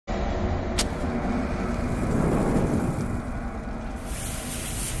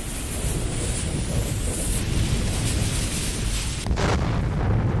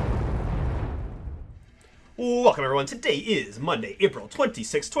Welcome, everyone. Today is Monday, April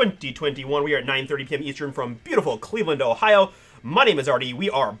 26, 2021. We are at 9:30 p.m. Eastern from beautiful Cleveland, Ohio. My name is Artie. We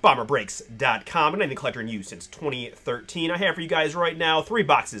are BomberBreaks.com, and I'm the collector in you since 2013. I have for you guys right now 3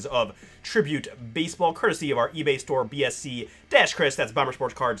 boxes of Tribute Baseball, courtesy of our eBay store, BSC-Chris. That's Bomber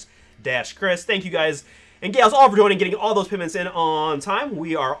Sports Cards-Chris. Thank you guys and gals all for joining, getting all those payments in on time.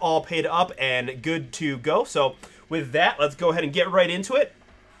 We are all paid up and good to go. So with that, let's go ahead and get right into it.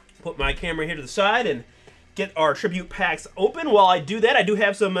 Put my camera here to the side and get our tribute packs open. While I do that, I do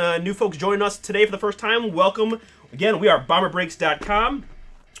have some new folks joining us today for the first time. Welcome. Again, we are BomberBreaks.com.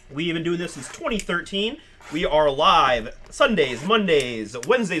 We've been doing this since 2013. We are live Sundays, Mondays,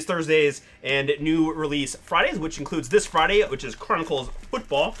 Wednesdays, Thursdays, and new release Fridays, which includes this Friday, which is Chronicles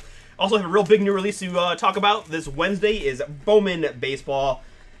Football. Also have a real big new release to talk about. This Wednesday is Bowman Baseball.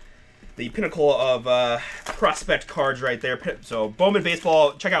 The pinnacle of prospect cards right there. So Bowman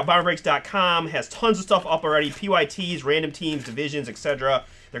Baseball, check out BomberBreaks.com. Has tons of stuff up already. PYTs, random teams, divisions, etc.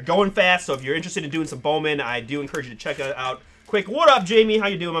 They're going fast, so if you're interested in doing some Bowman, I do encourage you to check it out quick. What up, Jamie? How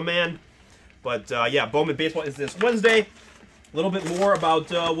you doing, my man? But yeah, Bowman Baseball is this Wednesday. A little bit more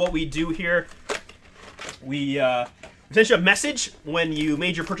about what we do here. We sent you a message when you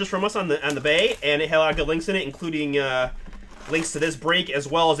made your purchase from us on the Bay, and it had a lot of good links in it, including links to this break, as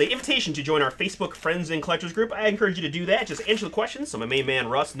well as an invitation to join our Facebook Friends and Collectors group. I encourage you to do that. Just answer the questions so my main man,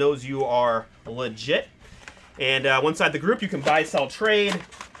 Russ, knows you are legit. And once inside the group, you can buy, sell, trade,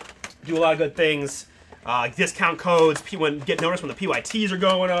 do a lot of good things. Discount codes, get noticed when the PYTs are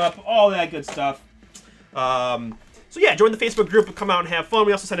going up, all that good stuff. So yeah, join the Facebook group and come out and have fun.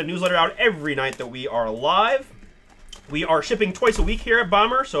 We also send a newsletter out every night that we are live. We are shipping twice a week here at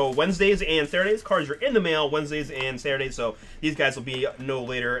Bomber, so Wednesdays and Saturdays. Cards are in the mail Wednesdays and Saturdays, so these guys will be no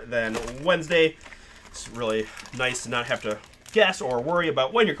later than Wednesday. It's really nice to not have to guess or worry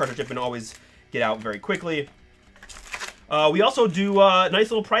about when your cards are shipping, always get out very quickly. We also do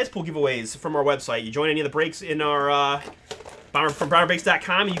nice little prize pool giveaways from our website. You join any of the breaks in our from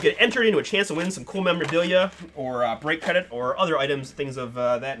BomberBreaks.com, you get entered into a chance to win some cool memorabilia or break credit or other items, things of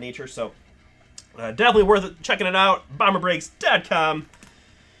that nature. So definitely worth checking it out. BomberBreaks.com.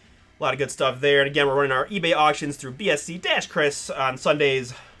 A lot of good stuff there. And again, we're running our eBay auctions through BSC-Chris on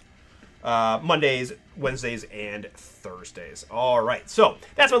Sundays, Mondays, Wednesdays, and Thursdays. All right, so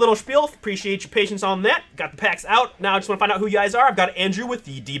that's my little spiel. Appreciate your patience on that. Got the packs out. Now I just want to find out who you guys are. I've got Andrew with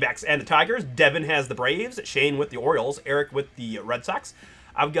the D-backs and the Tigers. Devin has the Braves. Shane with the Orioles. Eric with the Red Sox.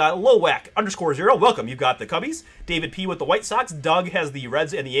 I've got Lowwack_0. Welcome. You've got the Cubbies. David P with the White Sox. Doug has the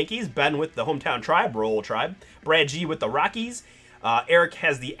Reds and the Yankees. Ben with the Hometown Tribe. Roll Tribe. Brad G with the Rockies. Eric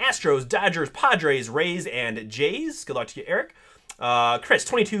has the Astros, Dodgers, Padres, Rays, and Jays. Good luck to you, Eric. Chris,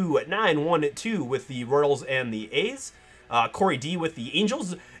 22912 with the Royals and the A's. Corey D with the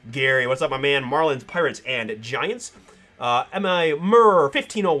Angels. Gary, what's up, my man? Marlins, Pirates, and Giants. M.I. Murr,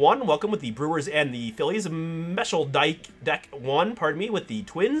 1501, welcome with the Brewers and the Phillies. Meshel Deck 1, pardon me, with the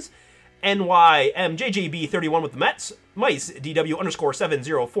Twins. NYMJJB 31 with the Mets. Mice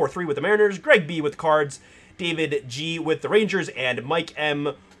DW_7043 with the Mariners. Greg B with the Cards. David G with the Rangers. And Mike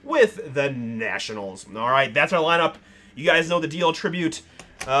M with the Nationals. All right, that's our lineup. You guys know the deal. Tribute.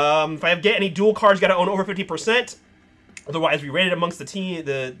 If I get any dual cards, got to own over 50%. Otherwise, we rate it amongst the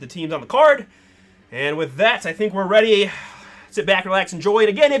teams on the card. And with that, I think we're ready. Sit back, relax, enjoy it.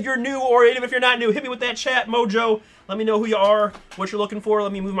 Again, if you're new or even if you're not new, hit me with that chat mojo. Let me know who you are, what you're looking for.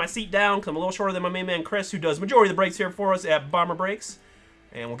 Let me move my seat down because I'm a little shorter than my main man Chris, who does majority of the breaks here for us at Bomber Breaks.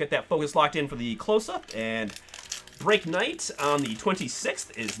 And we'll get that focus locked in for the close-up. And break night on the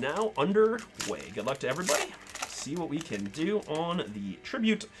 26th is now underway. Good luck to everybody. See what we can do on the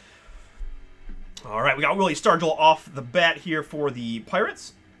Tribute. All right, we got Willie Stargell off the bat here for the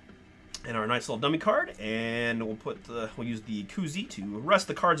Pirates. And our nice little dummy card, and we'll use the koozie to rest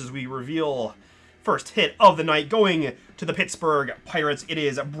the cards as we reveal first hit of the night going to the Pittsburgh Pirates. It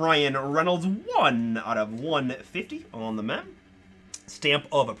is Brian Reynolds, 1/150 on the mem. Stamp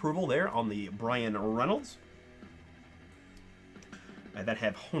of approval there on the Brian Reynolds. I then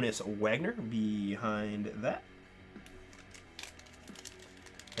have Honus Wagner behind that.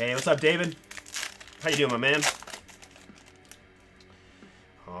 Hey, what's up, David? How you doing, my man?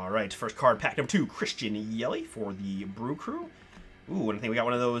 All right, first card, pack number 2, Christian Yelich for the Brew Crew. Ooh, and I think we got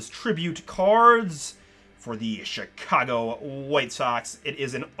one of those tribute cards for the Chicago White Sox. It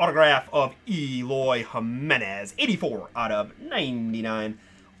is an autograph of Eloy Jimenez, 84/99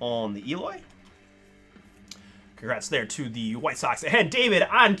 on the Eloy. Congrats there to the White Sox. And David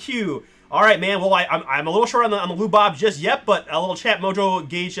on cue. All right, man. Well, I'm a little short on the Lou Bob just yet, but a little chat mojo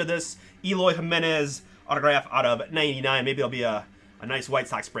gauge of this Eloy Jimenez autograph out of 99. Maybe it'll be a a nice White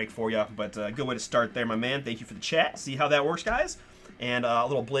Sox break for you. But a good way to start there, my man. Thank you for the chat. See how that works, guys. And a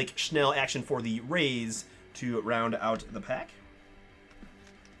little Blake Snell action for the Rays to round out the pack.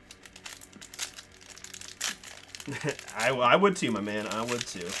 I would too, my man. I would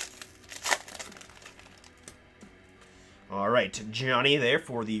too. All right, Johnny there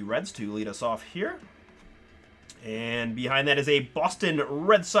for the Reds to lead us off here. And behind that is a Boston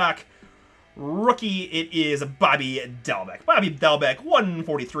Red Sox rookie. It is Bobby Dalbec. Bobby Dalbec,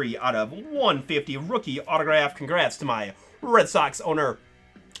 143 out of 150. Rookie autograph. Congrats to my Red Sox owner,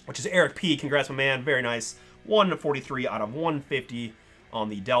 which is Eric P. Congrats, my man. Very nice. 143 out of 150 on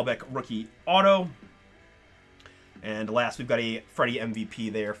the Dalbec rookie auto. And last, we've got a Freddie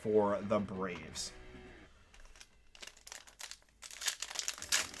MVP there for the Braves.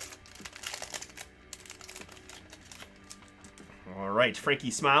 All right,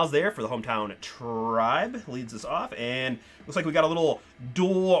 Frankie Smiles there for the Hometown Tribe leads us off. And looks like we got a little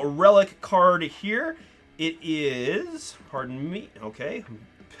dual relic card here. It is, pardon me, okay,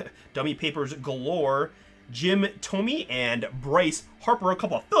 dummy papers galore. Jim Thome and Bryce Harper, a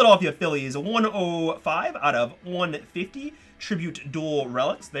couple of Philadelphia Phillies, 105 out of 150. Tribute dual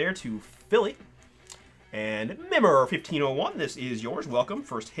relics there to Philly. And Mimmer 1501, this is yours. Welcome.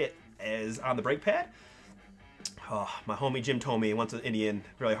 First hit is on the brake pad. Oh, my homie Jim Thome, once an Indian.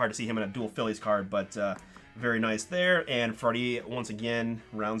 Really hard to see him in a dual Phillies card, but very nice there. And Freddie, once again,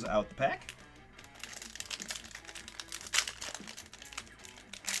 rounds out the pack.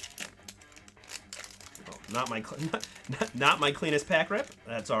 Not my cleanest pack rip.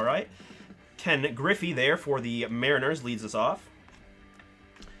 That's all right. Ken Griffey there for the Mariners leads us off.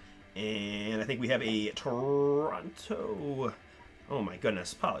 And I think we have a Toronto. Oh my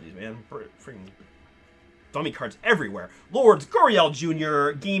goodness. Apologies, man. Freaking dummy cards everywhere. Lourdes Gurriel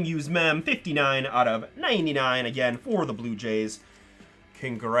Jr. Game Use Mem. 59 out of 99 again for the Blue Jays.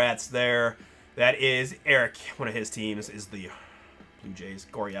 Congrats there. That is Eric. One of his teams is the Blue Jays.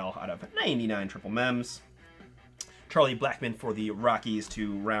 Gurriel out of 99 triple mems. Charlie Blackmon for the Rockies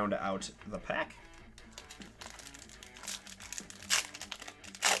to round out the pack.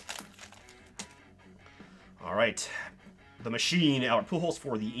 All right, the Machine, Albert Pujols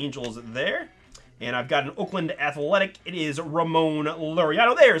for the Angels there. And I've got an Oakland Athletic. It is Ramon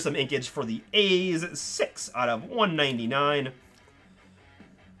Laureano. There's some inkage for the A's, 6 out of 199.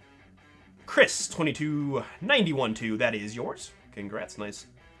 Chris, 2291-2, that is yours. Congrats, nice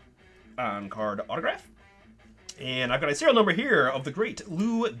on-card autograph. And I've got a serial number here of the great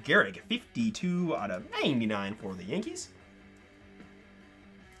Lou Gehrig, 52 out of 99 for the Yankees.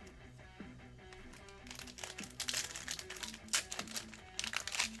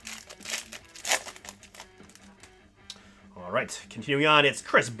 All right, continuing on, it's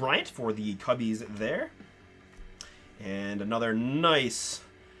Chris Bryant for the Cubbies there. And another nice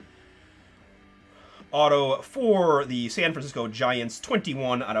auto for the San Francisco Giants,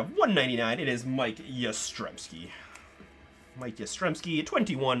 21 out of 199. It is Mike Yastrzemski. Mike Yastrzemski,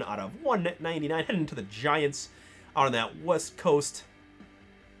 21 out of 199. Heading to the Giants out on that West Coast.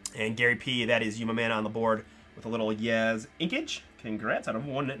 And Gary P., that is you, my man, on the board with a little Yaz inkage. Congrats, out of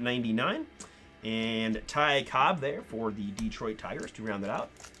 199. And Ty Cobb there for the Detroit Tigers to round it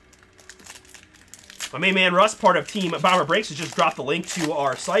out. My main man, Russ, part of Team Bomber Breaks, has just dropped the link to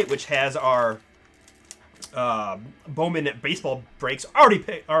our site, which has our Bowman baseball breaks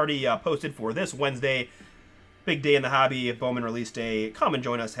already posted for this Wednesday. Big day in the hobby, Bowman release day. Come and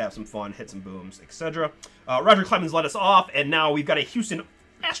join us, have some fun, hit some booms, etc. Roger Clemens let us off, and now we've got a Houston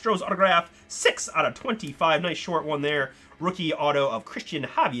Astros autograph, 6 out of 25. Nice short one there. Rookie auto of Christian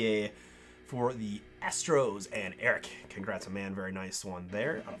Javier for the Astros. And Eric, congrats, man. Very nice one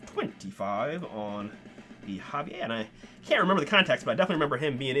there. Out of 25 on the Javier. And I can't remember the context, but I definitely remember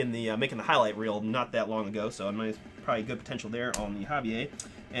him being in the making the highlight reel not that long ago. So nice, probably good potential there on the Javier.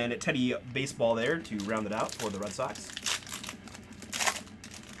 And Teddy Baseball there to round it out for the Red Sox.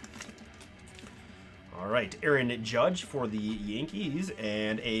 All right, Aaron Judge for the Yankees,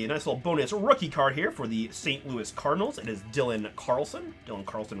 and a nice little bonus rookie card here for the St. Louis Cardinals. It is Dylan Carlson. Dylan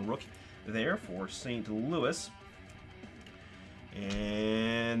Carlson rookie there for St. Louis.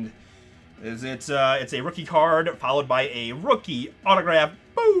 And it's a rookie card followed by a rookie autograph.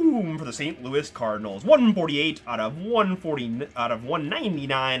 Boom for the St. Louis Cardinals. 148 out of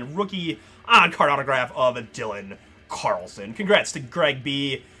 199 rookie on-card autograph of Dylan Carlson. Congrats to Greg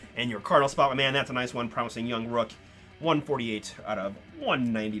B. and your Cardinal spot, my man. That's a nice one. Promising young rook. 148 out of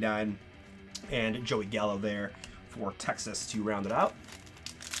 199. And Joey Gallo there for Texas to round it out.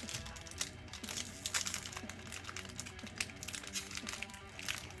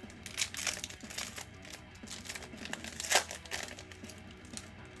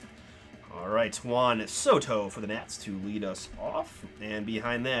 right, Juan Soto for the Nats to lead us off. And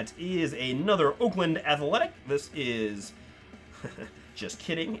behind that is another Oakland Athletic. This is... just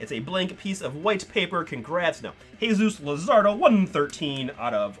kidding. It's a blank piece of white paper. Congrats. No. Jesus Luzardo, 113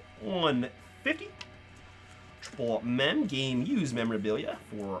 out of 150. Triple mem, game used memorabilia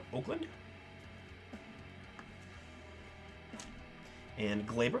for Oakland. And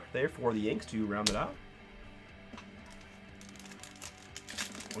Glaber there for the Yanks to round it out.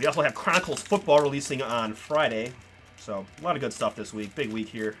 We also have Chronicles football releasing on Friday. So, a lot of good stuff this week. Big week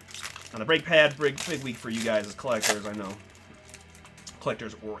here on the break pad. Big week for you guys as collectors, I know.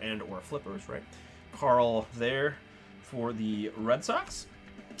 Collectors or flippers, right? Carl there for the Red Sox.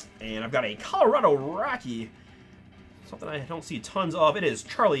 And I've got a Colorado Rocky. Something I don't see tons of. It is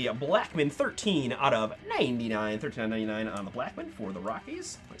Charlie Blackmon, 13 out of 99. 13/99 on the Blackmon for the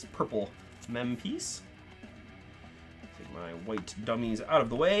Rockies. Nice purple mem piece. Take my white dummies out of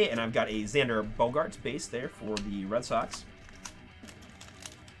the way. And I've got a Xander Bogaerts base there for the Red Sox.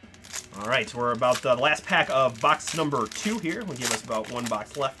 All right, we're about the last pack of box number 2 here. We'll give us about 1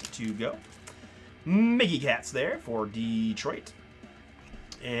 box left to go. Mickey Cats there for Detroit.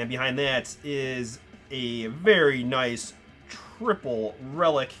 And behind that is a very nice triple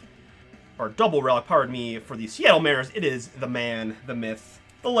relic, or double relic, pardon me, for the Seattle Mariners. It is the man, the myth,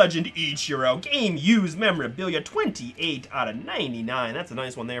 the legend, Ichiro. Game used memorabilia, 28 out of 99. That's a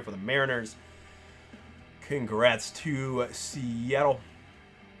nice one there for the Mariners. Congrats to Seattle.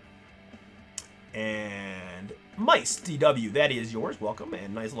 And Mice DW, that is yours. Welcome.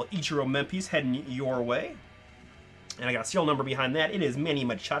 And nice little Ichiro mem piece heading your way. And I got a serial number behind that. It is Manny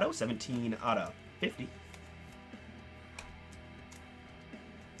Machado, 17 out of 50.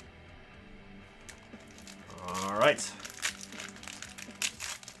 All right.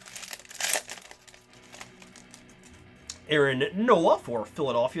 Aaron Nola for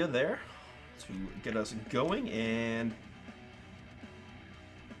Philadelphia there to get us going. And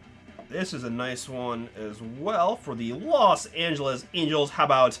this is a nice one as well for the Los Angeles Angels. How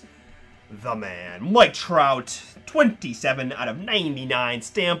about the man, Mike Trout, 27 out of 99.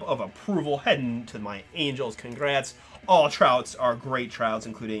 Stamp of approval heading to my Angels. Congrats. All Trouts are great Trouts,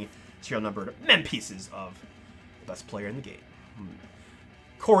 including serial numbered mem pieces of the best player in the game.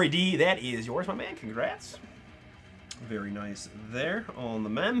 Corey D, that is yours, my man. Congrats. Very nice there on the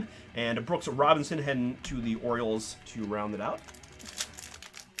mem. And Brooks Robinson heading to the Orioles to round it out.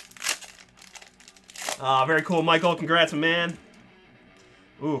 Very cool, Michael. Congrats, man.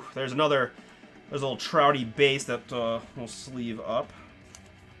 Ooh, there's a little Trouty base that we'll sleeve up.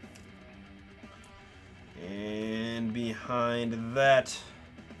 And behind that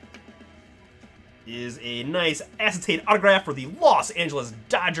is a nice acetate autograph for the Los Angeles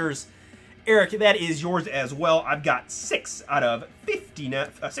Dodgers. Eric, that is yours as well. I've got 6 out of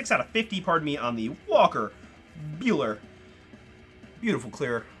 50, pardon me, on the Walker Buehler. Beautiful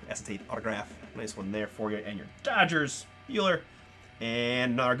clear acetate autograph. Nice one there for you and your Dodgers, Buehler.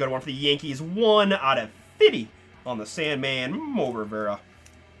 And another good one for the Yankees. 1 out of 50 on the Sandman, Mo Rivera.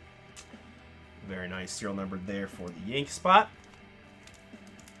 Very nice serial number there for the Yankee spot.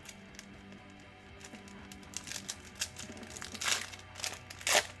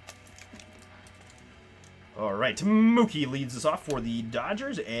 All right, Mookie leads us off for the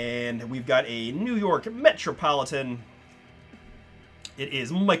Dodgers, and we've got a New York Metropolitan. It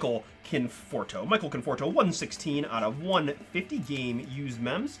is Michael Conforto. Michael Conforto, 116 out of 150 game used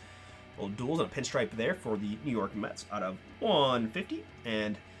mems. Little duels and a pinstripe there for the New York Mets out of 150.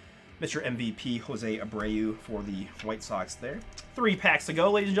 And Mr. MVP Jose Abreu for the White Sox there. 3 packs to go,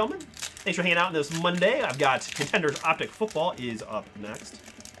 ladies and gentlemen. Thanks for hanging out this Monday. I've got Contenders Optic Football is up next.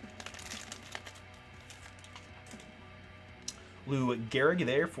 Lou Gehrig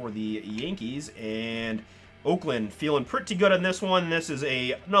there for the Yankees. And Oakland feeling pretty good on this one. This is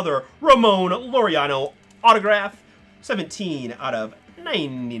another Ramon Laureano autograph. 17 out of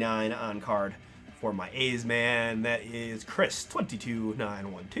 99 on card for my A's, man. That is Chris,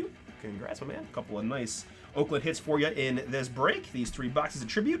 22912. Congrats, my man. A couple of nice Oakland hits for you in this break. These 3 boxes of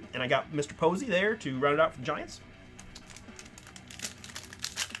tribute. And I got Mr. Posey there to round it out for the Giants.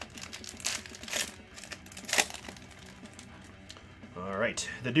 All right,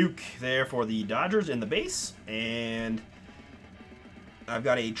 the Duke there for the Dodgers in the base. And I've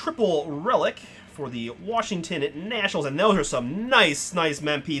got a triple relic for the Washington Nationals. And those are some nice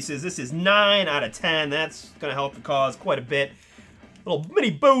mem pieces. This is 9 out of 10. That's going to help the cause quite a bit. Little mini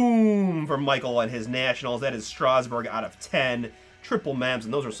boom for Michael and his Nationals. That is Strasburg out of 10. Triple mems,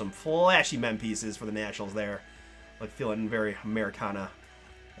 and those are some flashy mem pieces for the Nationals there. Like feeling very Americana,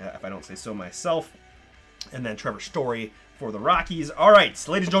 if I don't say so myself. And then Trevor Story for the Rockies. All right,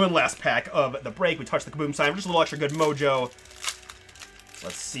 so ladies and gentlemen, last pack of the break. We touched the kaboom sign. Just a little extra good mojo.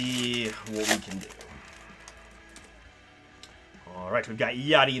 Let's see what we can do. All right, we've got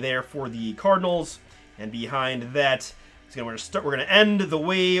Yachty there for the Cardinals. And behind that, we're going to end the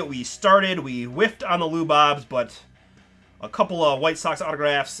way we started. We whiffed on the Lou Bobs, but a couple of White Sox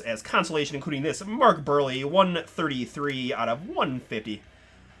autographs as consolation, including this Mark Burley, 133 out of 150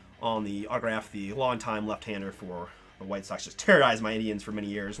 on the autograph. The longtime left-hander for the White Sox just terrorized my Indians for many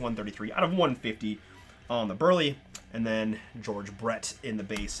years. 133 out of 150 on the Burley. And then George Brett in the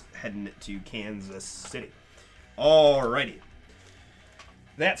base heading to Kansas City. Alrighty.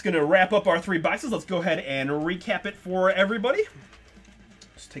 That's going to wrap up our 3 boxes. Let's go ahead and recap it for everybody.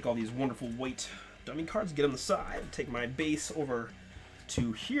 Let's take all these wonderful white dummy cards, get on the side, take my base over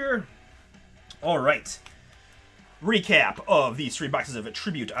to here. All right. Recap of these 3 boxes of a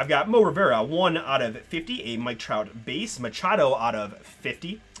tribute. I've got Mo Rivera, 1 out of 50, a Mike Trout base, Machado out of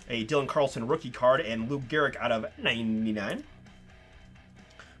 50, a Dylan Carlson rookie card, and Luke Gehrig out of 99.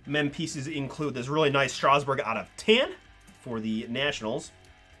 Mem pieces include this really nice Strasburg out of 10 for the Nationals,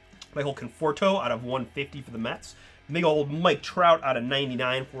 Michael Conforto out of 150 for the Mets, big old Mike Trout out of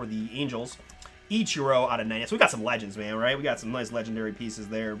 99 for the Angels, Ichiro out of 90. So we got some legends, man, right? We got some nice legendary pieces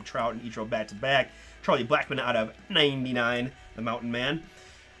there. Trout and Ichiro back-to-back. Charlie Blackmon out of 99, the Mountain Man.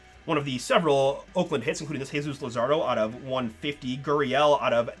 One of the several Oakland hits, including this Jesus Luzardo out of 150, Gurriel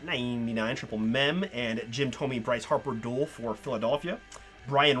out of 99, triple Mem, and Jim Thome, Bryce Harper duel for Philadelphia.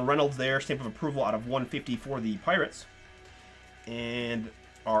 Brian Reynolds there, stamp of approval out of 150 for the Pirates. And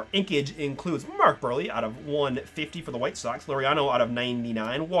our inkage includes Mark Burley out of 150 for the White Sox, Laureano out of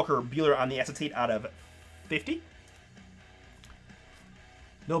 99, Walker Buehler on the acetate out of 50.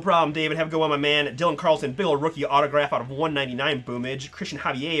 No problem, David. Have a good one, my man. Dylan Carlson, big old rookie autograph out of 199, Boomage. Christian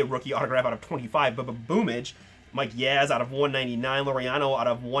Javier, rookie autograph out of 25, Boomage. Mike Yaz out of 199, Laureano out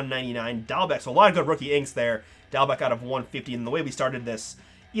of 199, Dalbec. So a lot of good rookie inks there. Dalbec out of 150. And the way we started this,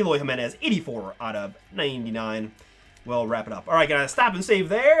 Eloy Jimenez, 84 out of 99. We'll wrap it up. All right, guys, stop and save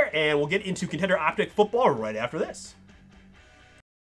there, and we'll get into Contender Optic football right after this.